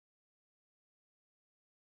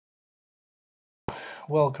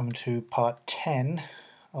welcome to part 10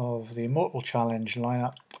 of the Immortal Challenge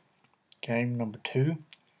lineup, game number 2,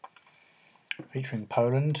 featuring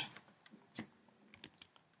Poland.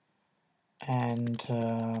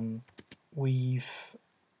 And we've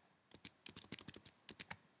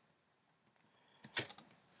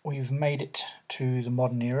made it to the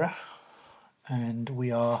modern era, and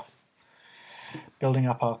we are building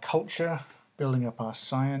up our culture, building up our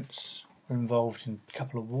science. We're involved in a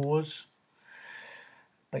couple of wars.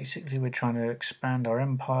 Basically, we're trying to expand our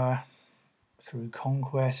empire through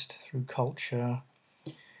conquest, through culture,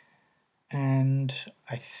 and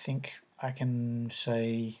I think I can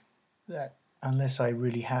say that unless I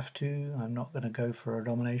really have to, I'm not going to go for a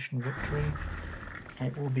domination victory.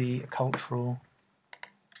 It will be a cultural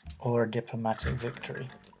or a diplomatic victory.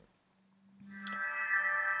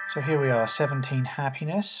 So here we are, 17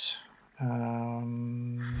 happiness,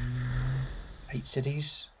 8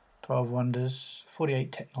 cities, 12 wonders,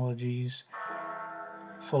 48 technologies,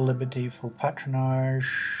 full liberty, full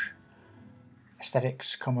patronage,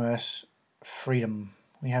 aesthetics, commerce, freedom.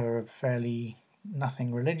 We have a fairly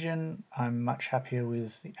nothing religion. I'm much happier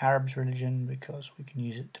with the Arabs' religion because we can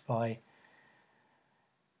use it to buy.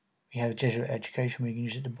 We have Jesuit education, we can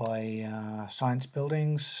use it to buy science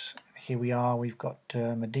buildings. Here we are, we've got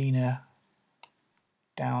Medina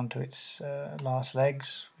down to its last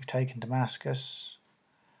legs. We've taken Damascus.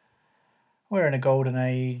 We're in a golden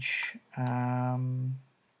age. Not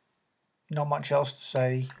much else to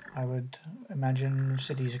say, I would imagine.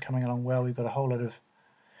 Cities are coming along well. We've got a whole lot of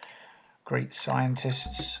great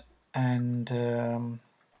scientists. And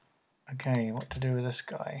okay, what to do with this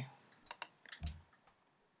guy?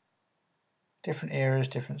 Different eras,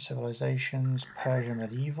 different civilizations. Persia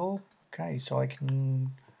medieval. Okay, so I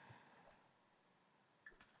can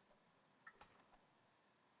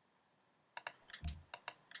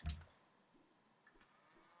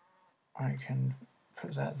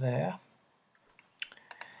put that there.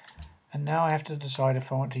 And now I have to decide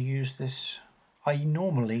if I want to use this. I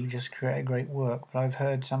normally just create a great work, but I've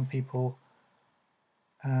heard some people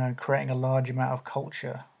creating a large amount of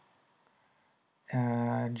culture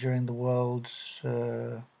during the world's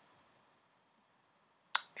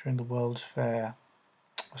fair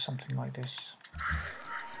or something like this.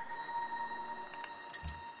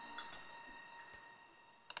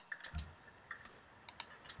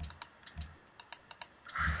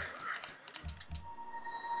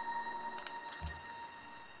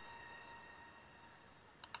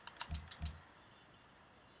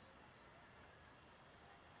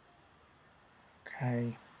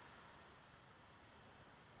 Okay.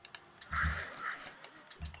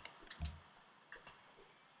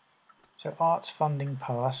 So arts funding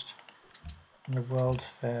passed and the World's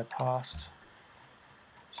Fair passed.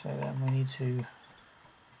 So then we need to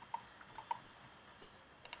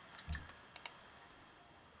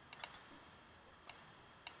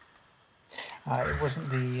it wasn't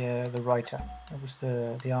the writer, it was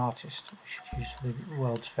the artist we should use for the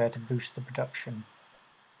World's Fair to boost the production.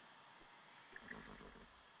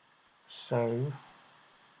 So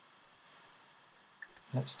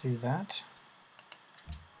let's do that.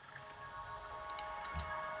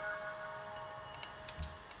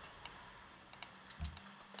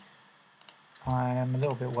 I am a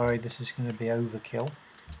little bit worried this is going to be overkill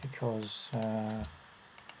because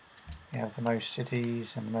we have the most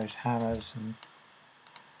cities and the most hammers and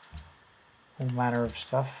all manner of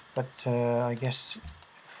stuff, but I guess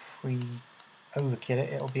if we overkill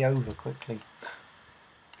it, it'll be over quickly.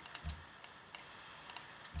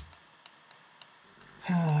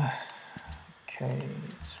 Okay,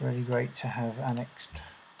 it's really great to have annexed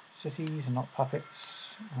cities and not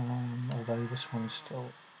puppets, although this one's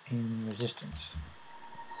still in resistance.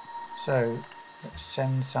 So let's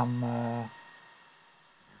send some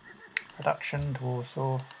production to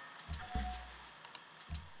Warsaw.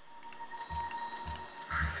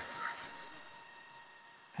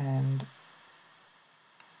 And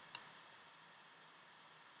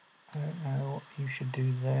I don't know what you should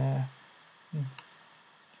do there. You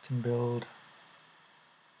can build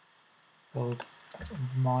a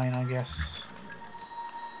mine, I guess.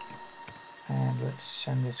 And let's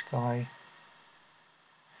send this guy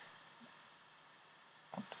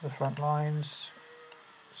up to the front lines.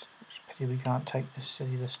 It's a pity we can't take this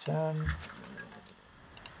city this turn.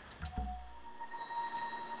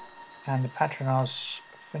 And the patronage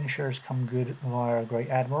finisher has come good via a Great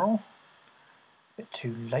Admiral. A bit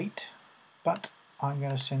too late, but I'm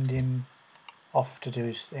going to send him off to do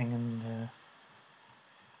his thing, and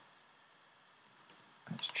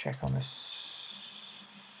let's check on this.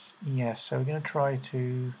 Yeah, so we're going to try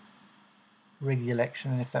to rig the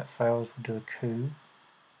election, and if that fails we'll do a coup.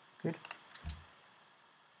 Good.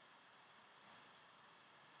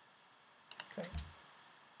 Okay.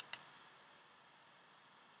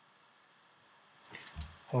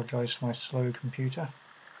 Apologise for my slow computer.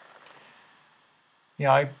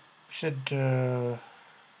 Yeah, I said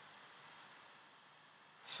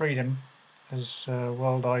freedom as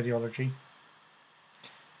world ideology.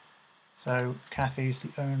 So Kathy's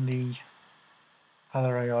the only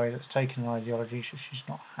other AI that's taken an ideology, so she's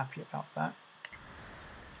not happy about that.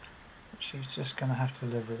 But she's just going to have to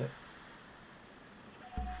live with it.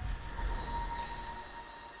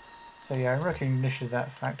 So yeah, in recognition of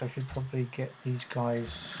that fact, I should probably get these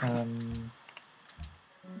guys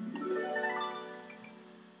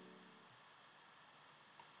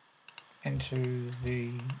into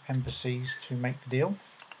the embassies to make the deal,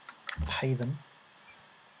 pay them.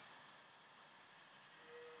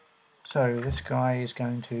 So this guy is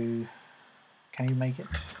going to, can you make it?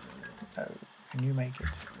 No. Can you make it?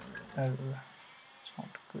 No, it's not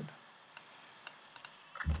good.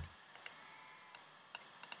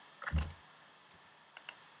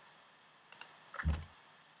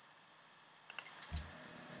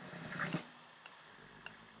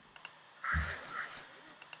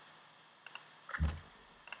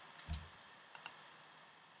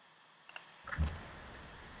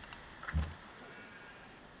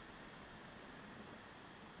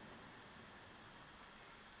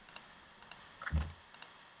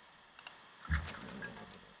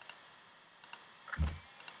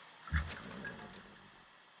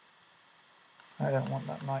 I don't want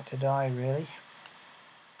that knight to die, really.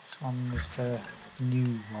 This one is the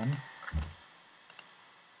new one.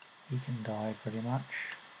 He can die pretty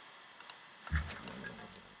much.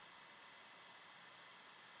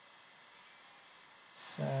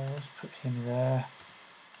 So let's put him there.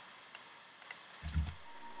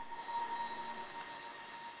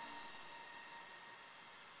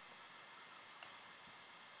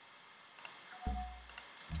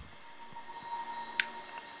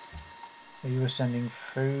 You were sending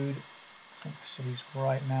food. I think the city's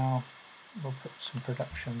right now. We'll put some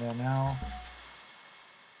production there now.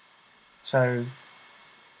 So,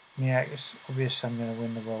 yeah, it's obvious I'm going to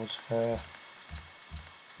win the World's Fair.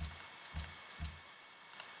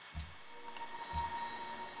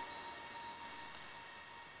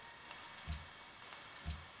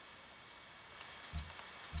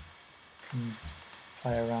 Can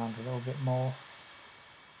play around a little bit more.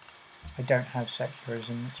 I don't have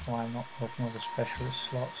secularism, that's why I'm not working all the specialist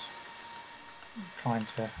slots. I'm trying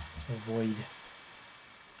to avoid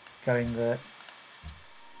going the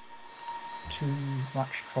too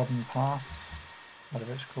much trodden path,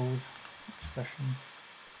 whatever it's called, expression.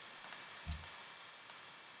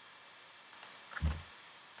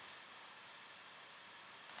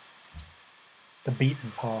 The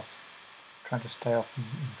beaten path. Trying to stay off the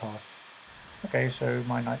beaten path. Okay, so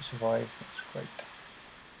my knight survived, that's great.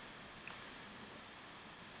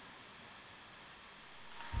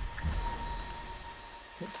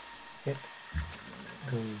 Hit,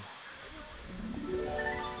 go.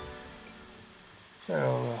 So,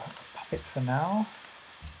 a puppet for now.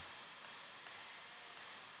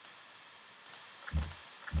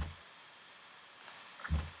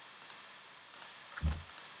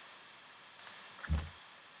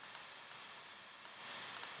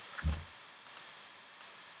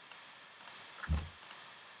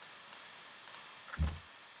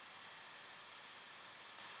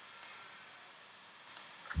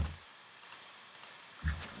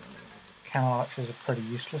 Camel archers are pretty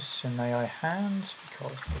useless in AI hands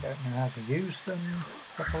because they don't know how to use them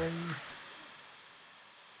properly.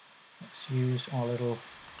 Let's use our little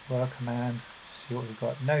worker man to see what we've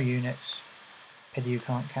got. No units. Pity you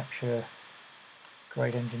can't capture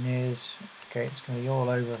great engineers. Okay, it's going to be all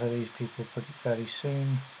over for these people pretty fairly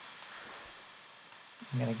soon.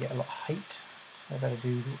 I'm going to get a lot of hate, so I better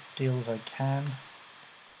do deals I can.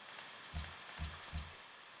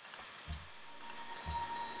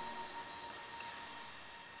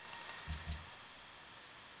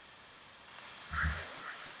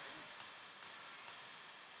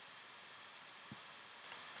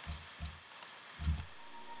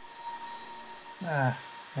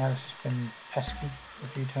 Yeah, this has been pesky for a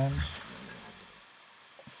few turns.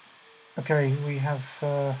 Okay, we have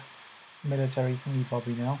military thingy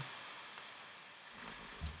bobby now.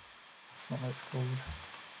 That's what it's called.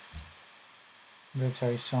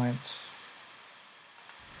 Military science.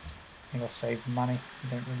 I think I'll save money, you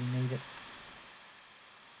don't really need it.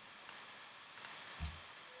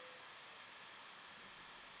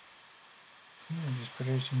 Just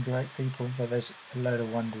producing great people, but there's a load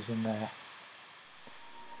of wonders in there.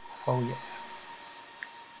 Oh yeah.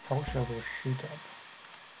 Culture will shoot up.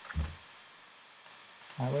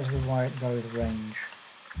 Right, where's the white go with range?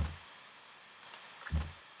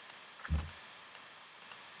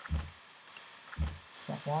 It's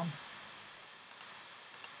that one.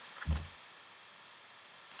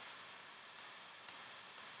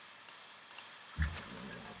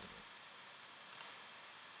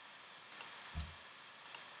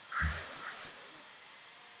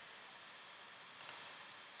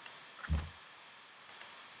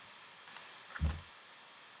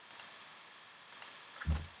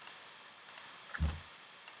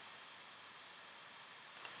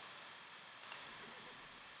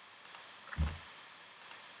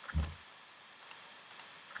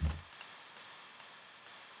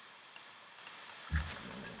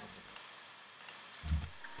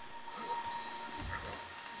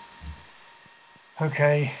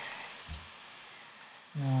 Okay.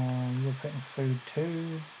 You're putting food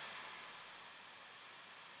too.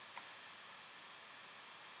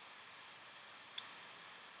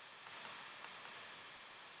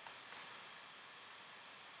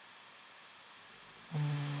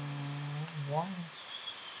 Why is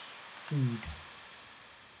food?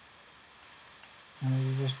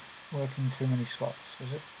 You're just working too many slots,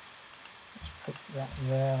 is it? Let's put that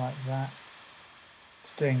there like that.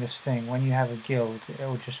 It's doing this thing. When you have a guild, it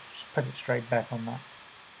will just put it straight back on that.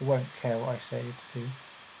 It won't care what I say it to do.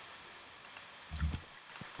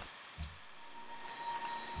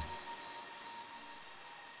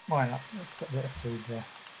 Why not? Let's put a bit of food there.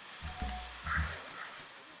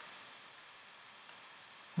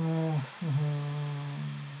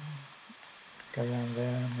 Go down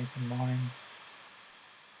there and make a mine.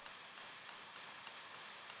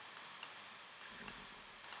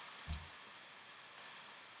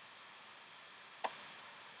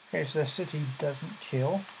 Okay, so the city doesn't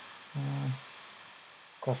kill.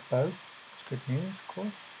 Crossbow, it's good news, of course.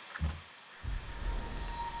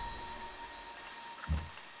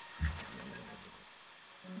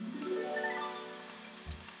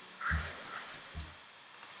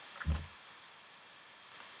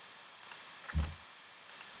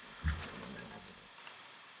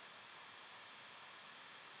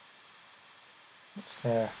 What's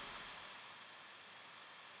there?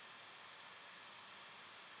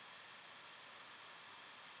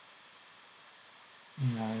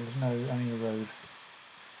 No, there's no, only a road.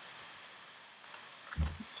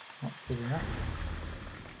 Not good enough.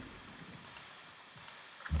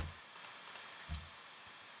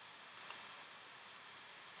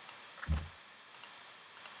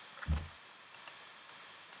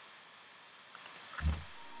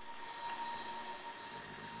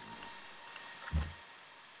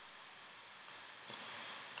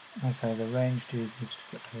 Okay, the range dude needs to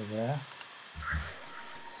get over there.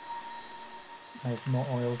 There's more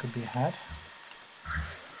oil to be had.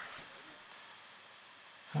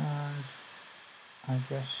 And I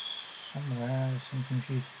guess somewhere there's something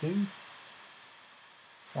for you to do.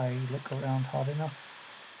 If I look around hard enough.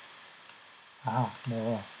 Ah, more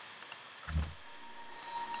oil.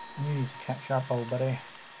 And you need to catch up, old buddy.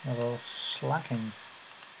 You're a little slacking.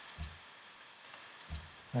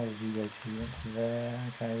 Where did you go to? You went to there.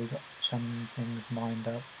 Okay, we've got some things mined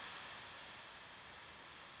up.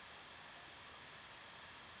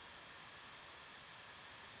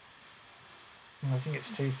 I think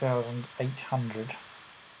it's 2,800.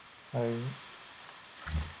 So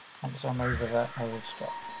once I'm over that, I will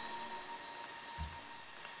stop.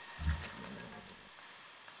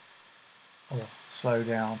 Or slow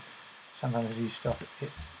down. Sometimes if you stop,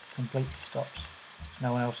 it completely stops. So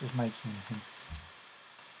no one else is making anything.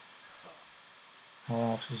 No one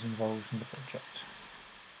else is involved in the project.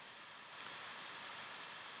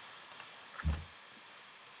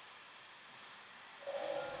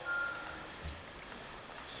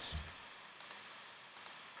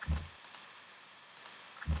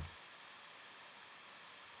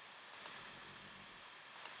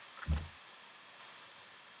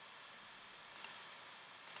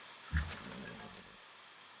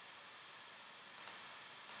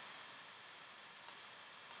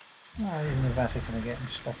 Even the Vatican are getting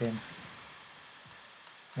stuck in,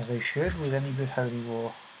 as they should with any good holy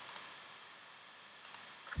war.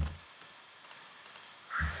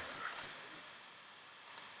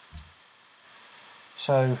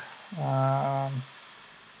 So, I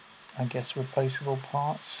guess replaceable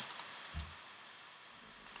parts.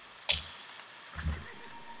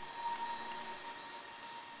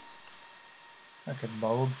 I could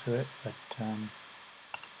bulb to it, but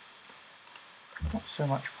not so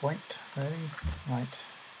much point, really. Right,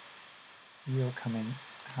 you're coming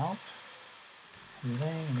out, healing,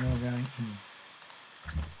 and you're going in.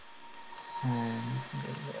 And you can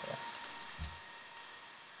go there.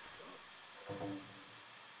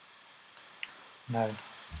 No.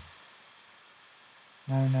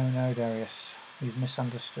 No, no, no, Darius. You've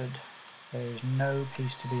misunderstood. There is no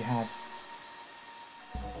peace to be had.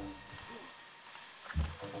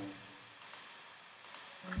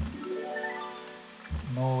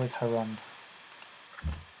 Nor with Haran.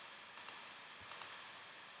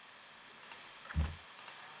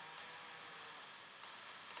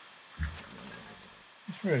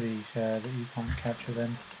 It's really sad that you can't capture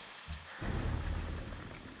them.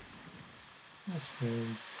 That's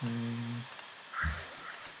very sad.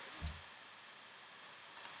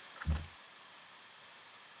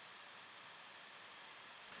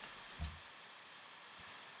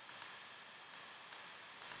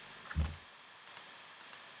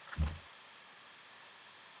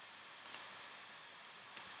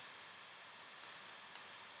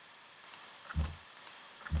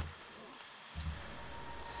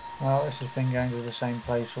 Well, this has been going to the same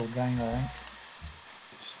place all game, I think.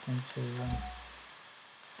 Just need to...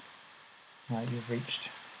 Right, you've reached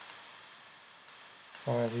as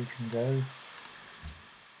far as you can go.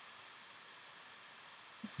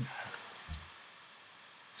 No.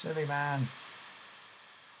 Silly man.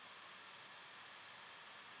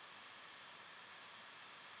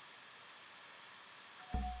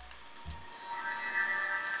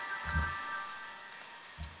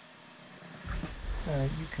 So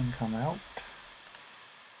you can come out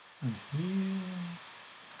and heal.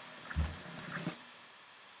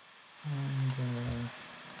 And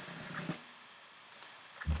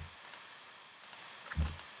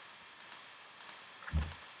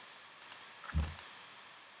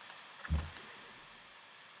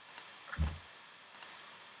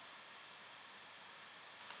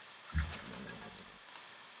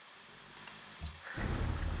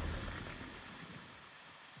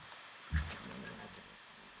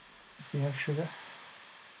we have sugar?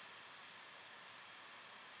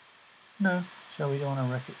 No, so we don't want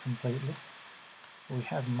to wreck it completely. We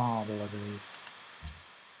have marble, I believe.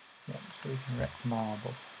 Yep, so we can wreck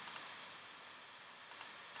marble.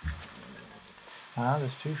 Ah,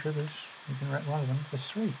 there's 2 sugars. We can wreck one of them. There's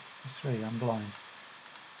 3. There's 3. I'm blind.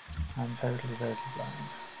 I'm totally blind.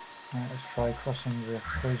 Right, let's try crossing the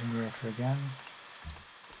poison water again.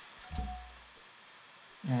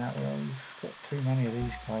 Yeah, well, we've got too many of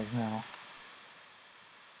these guys now.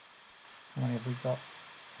 How many have we got?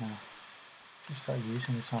 Yeah. Just start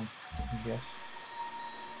using some, I guess.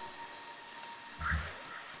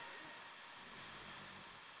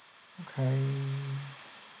 Okay.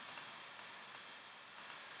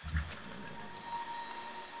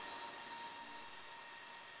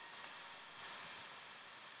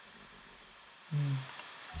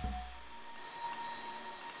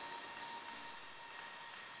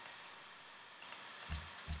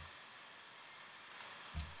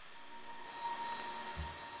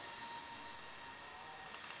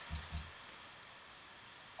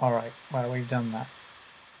 Alright, well, we've done that.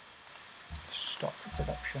 Stop the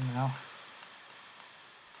production now.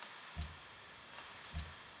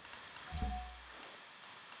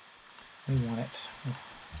 We won it.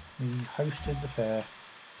 We hosted the fair.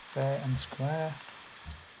 Fair and square.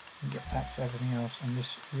 And get back to everything else. And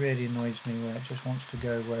this really annoys me where it just wants to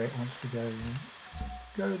go where it wants to go. You know?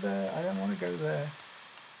 Go there, I don't want to go there.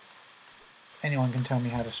 If anyone can tell me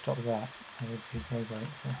how to stop that, I would be very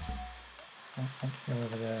grateful. I want to go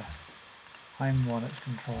over there. I'm the one that's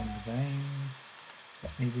controlling the game.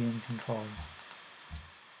 Let me be in control.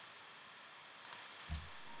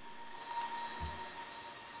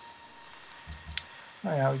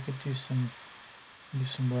 Oh yeah, we could do some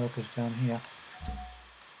workers down here.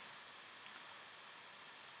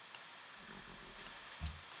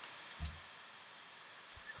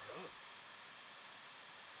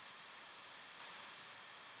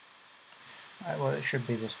 Right, well, it should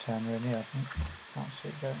be this turn really, I think. Can't see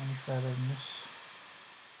it going any further than this.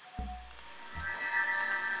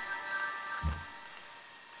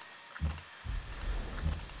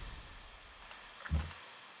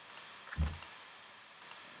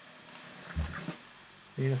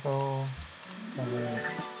 Beautiful.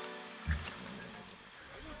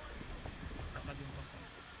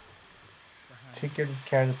 Take good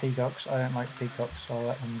care of the peacocks. I don't like peacocks, so I'll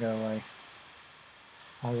let them go away.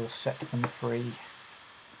 I will set them free.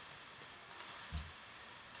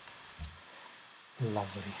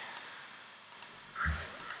 Lovely.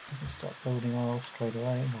 I can start building oil straight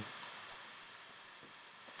away.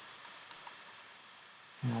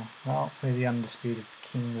 Yeah, well, we're the undisputed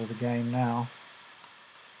king of the game now.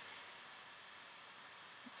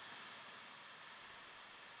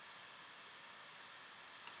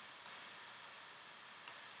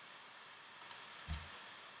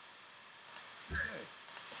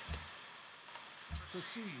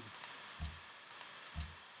 proceed.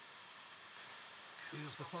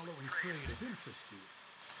 Is the following trade of interest to you?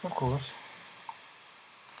 Of course.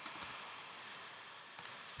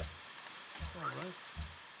 All right.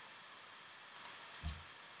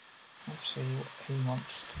 Let's see what he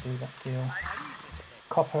wants to do that deal.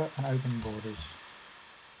 Copper and open borders.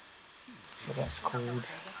 So that's called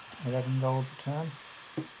 11 gold return.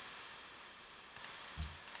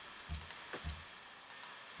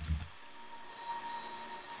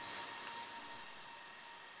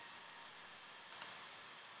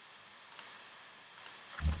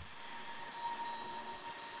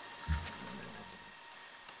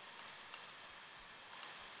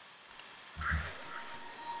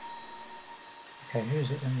 Okay, who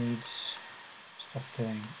is it that needs stuff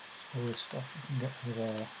doing? It's all this stuff we can get over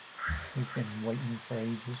there. He's been waiting for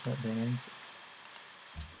ages without doing anything.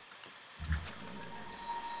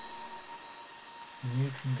 And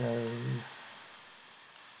you can go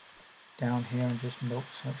down here and just milk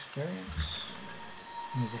some experience.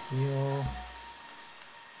 Use a heal.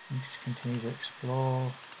 You just continue to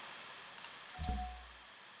explore.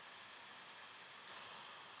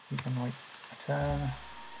 You can wait a turn.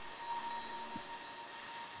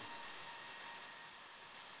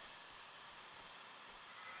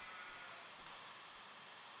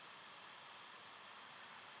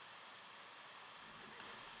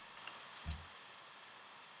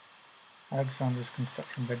 Alexander's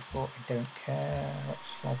construction bed fort, I don't care.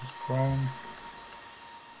 Slav's grown.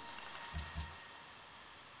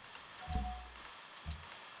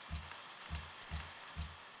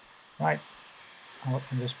 Right, I'll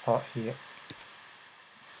open this part here.